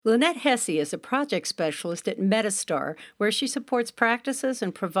Lynette Hesse is a project specialist at Medistar, where she supports practices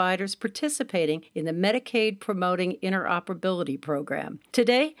and providers participating in the Medicaid Promoting Interoperability Program.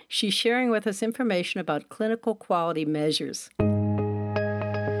 Today, she's sharing with us information about clinical quality measures.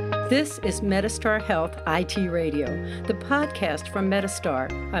 This is Medistar Health IT Radio, the podcast from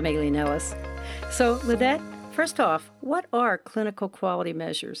Medistar. I'm Aileen Ellis. So, Lynette, first off, what are clinical quality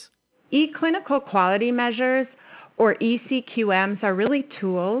measures? Clinical quality measures, or ECQMs, are really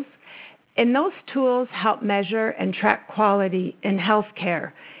tools, and those tools help measure and track quality in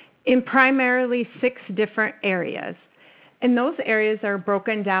healthcare in primarily 6 different areas. And those areas are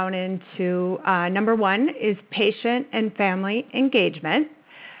broken down into, number 1 is patient and family engagement.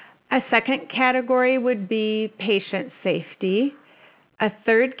 A second category would be patient safety. A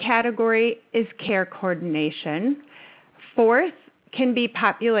third category is care coordination. Fourth can be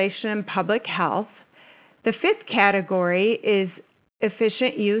population and public health. The fifth category is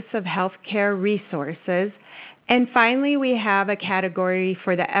efficient use of healthcare resources. And finally, we have a category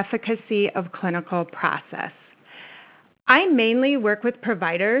for the efficacy of clinical process. I mainly work with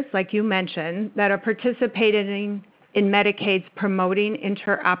providers, like you mentioned, that are participating in Medicaid's Promoting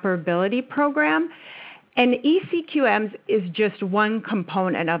Interoperability Program, and ECQMs is just one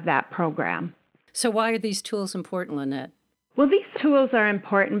component of that program. So why are these tools important, Lynette? Well, these tools are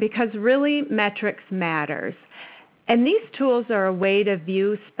important because really metrics matters. And these tools are a way to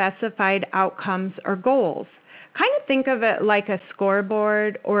view specified outcomes or goals. Kind of think of it like a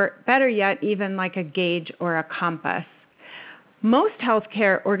scoreboard, or better yet, even like a gauge or a compass. Most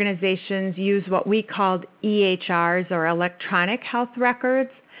healthcare organizations use what we call EHRs, or electronic health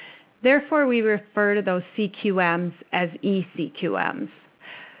records. Therefore, we refer to those CQMs as ECQMs.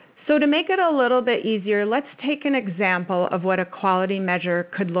 So to make it a little bit easier, let's take an example of what a quality measure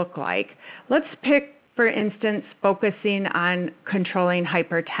could look like. Let's pick, for instance, focusing on controlling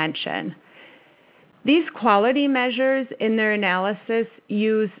hypertension. These quality measures in their analysis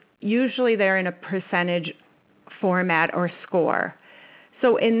usually they're in a percentage format or score.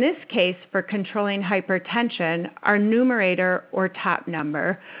 So in this case, for controlling hypertension, our numerator or top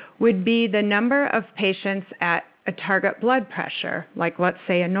number would be the number of patients at a target blood pressure, like let's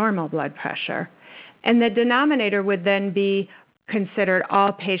say a normal blood pressure. And the denominator would then be considered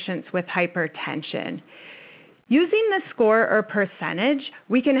all patients with hypertension. Using the score or percentage,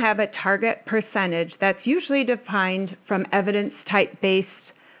 we can have a target percentage that's usually defined from evidence type-based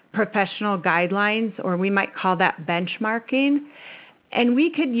professional guidelines, or we might call that benchmarking. And we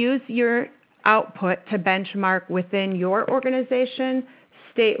could use your output to benchmark within your organization,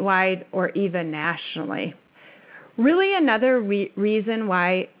 statewide, or even nationally. Really, another reason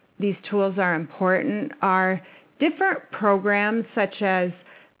why these tools are important are different programs such as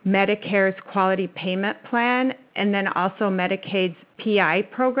Medicare's Quality Payment Plan and then also Medicaid's PI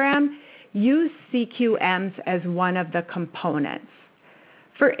program use CQMs as one of the components.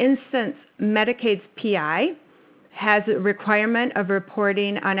 For instance, Medicaid's PI has a requirement of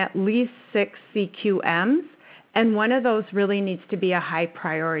reporting on at least 6 CQMs, and one of those really needs to be a high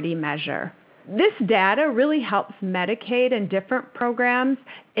priority measure. This data really helps Medicaid and different programs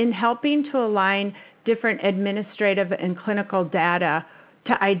in helping to align different administrative and clinical data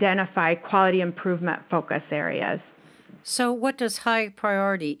to identify quality improvement focus areas. So what does high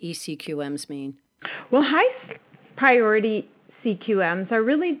priority ECQMs mean? Well, high priority CQMs are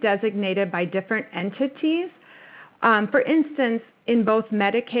really designated by different entities. For instance, in both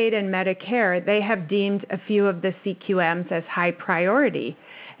Medicaid and Medicare, they have deemed a few of the CQMs as high priority.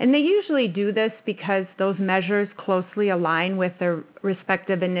 And they usually do this because those measures closely align with their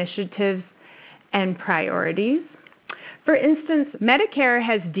respective initiatives and priorities. For instance, Medicare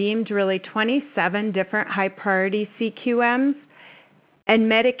has deemed really 27 different high priority CQMs, and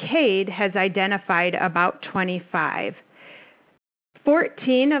Medicaid has identified about 25.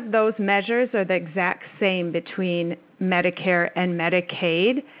 14 of those measures are the exact same between Medicare and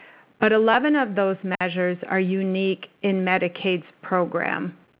Medicaid, but 11 of those measures are unique in Medicaid's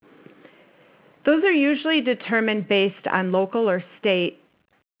program. Those are usually determined based on local or state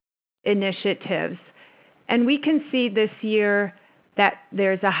initiatives. And we can see this year that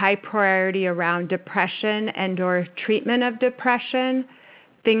there's a high priority around depression and/or treatment of depression,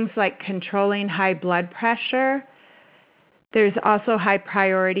 things like controlling high blood pressure. There's also high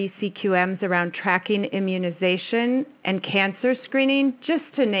priority CQMs around tracking immunization and cancer screening, just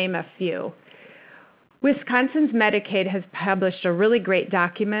to name a few. Wisconsin's Medicaid has published a really great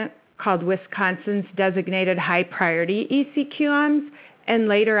document called Wisconsin's Designated High Priority ECQMs, and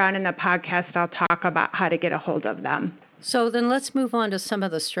later on in the podcast, I'll talk about how to get a hold of them. So then let's move on to some of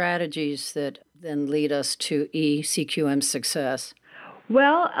the strategies that then lead us to ECQM success.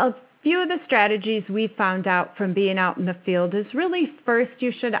 Well, a few of the strategies we found out from being out in the field is really first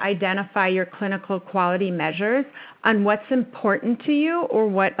you should identify your clinical quality measures on what's important to you or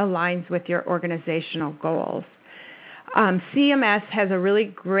what aligns with your organizational goals. CMS has a really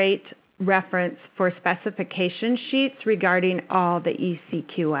great reference for specification sheets regarding all the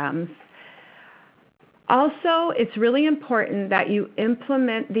ECQMs. Also, it's really important that you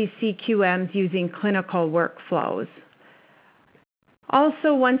implement these CQMs using clinical workflows.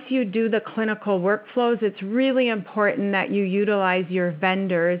 Also, once you do the clinical workflows, it's really important that you utilize your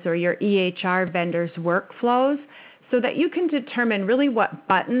vendors or your EHR vendors' workflows so that you can determine really what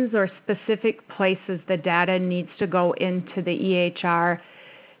buttons or specific places the data needs to go into the EHR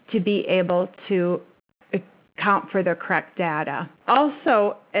to be able to account for the correct data.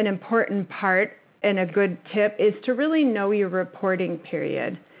 Also, an important part and a good tip is to really know your reporting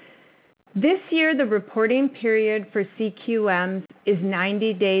period. This year, the reporting period for CQMs is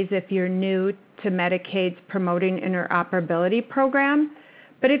 90 days if you're new to Medicaid's Promoting Interoperability program.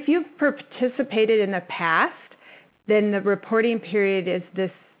 But if you've participated in the past, then the reporting period is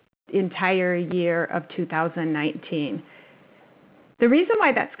this entire year of 2019. The reason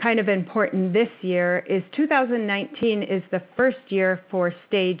why that's kind of important this year is 2019 is the first year for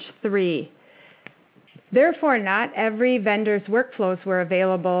Stage 3. Therefore, not every vendor's workflows were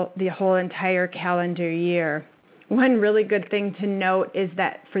available the whole entire calendar year. One really good thing to note is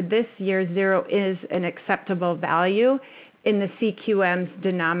that for this year, 0 is an acceptable value in the CQM's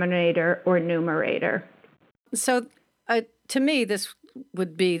denominator or numerator. So to me, this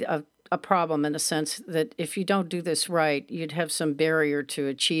would be a problem in the sense that if you don't do this right, you'd have some barrier to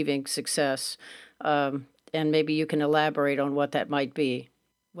achieving success. And maybe you can elaborate on what that might be.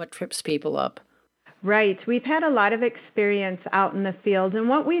 What trips people up? Right. We've had a lot of experience out in the field, and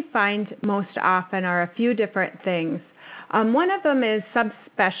what we find most often are a few different things. One of them is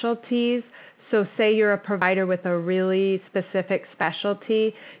subspecialties. So say you're a provider with a really specific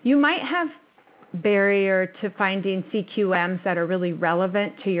specialty, you might have barrier to finding CQMs that are really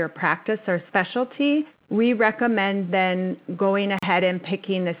relevant to your practice or specialty. We recommend then going ahead and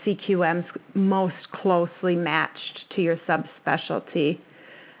picking the CQMs most closely matched to your subspecialty.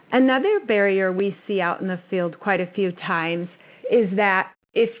 Another barrier we see out in the field quite a few times is that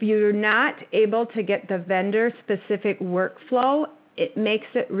if you're not able to get the vendor-specific workflow, it makes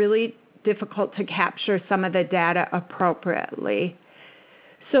it really difficult to capture some of the data appropriately.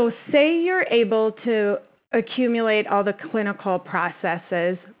 So say you're able to accumulate all the clinical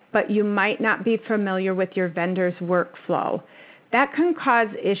processes, but you might not be familiar with your vendor's workflow. That can cause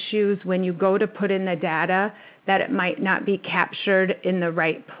issues when you go to put in the data that it might not be captured in the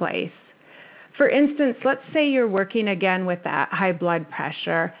right place. For instance, let's say you're working again with that high blood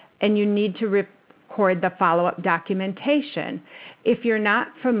pressure and you need to record the follow-up documentation. If you're not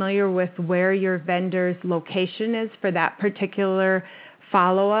familiar with where your vendor's location is for that particular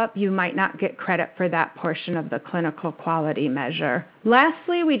follow-up, you might not get credit for that portion of the clinical quality measure.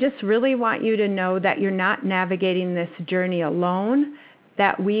 Lastly, we just really want you to know that you're not navigating this journey alone,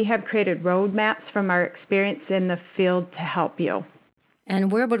 that we have created roadmaps from our experience in the field to help you.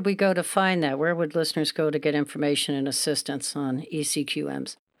 And where would we go to find that? Where would listeners go to get information and assistance on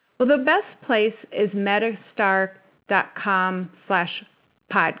ECQMs? Well, the best place is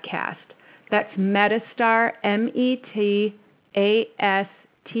metastar.com/podcast. That's Metastar,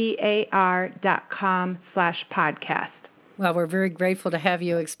 metastar.com/podcast. Well, we're very grateful to have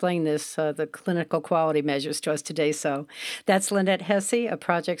you explain this, the clinical quality measures to us today. So that's Lynette Hesse, a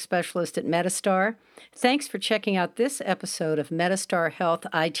project specialist at Metastar. Thanks for checking out this episode of Metastar Health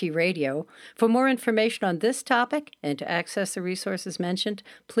IT Radio. For more information on this topic and to access the resources mentioned,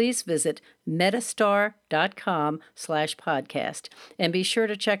 please visit metastar.com/podcast. And be sure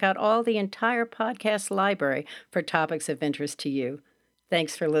to check out all the entire podcast library for topics of interest to you.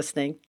 Thanks for listening.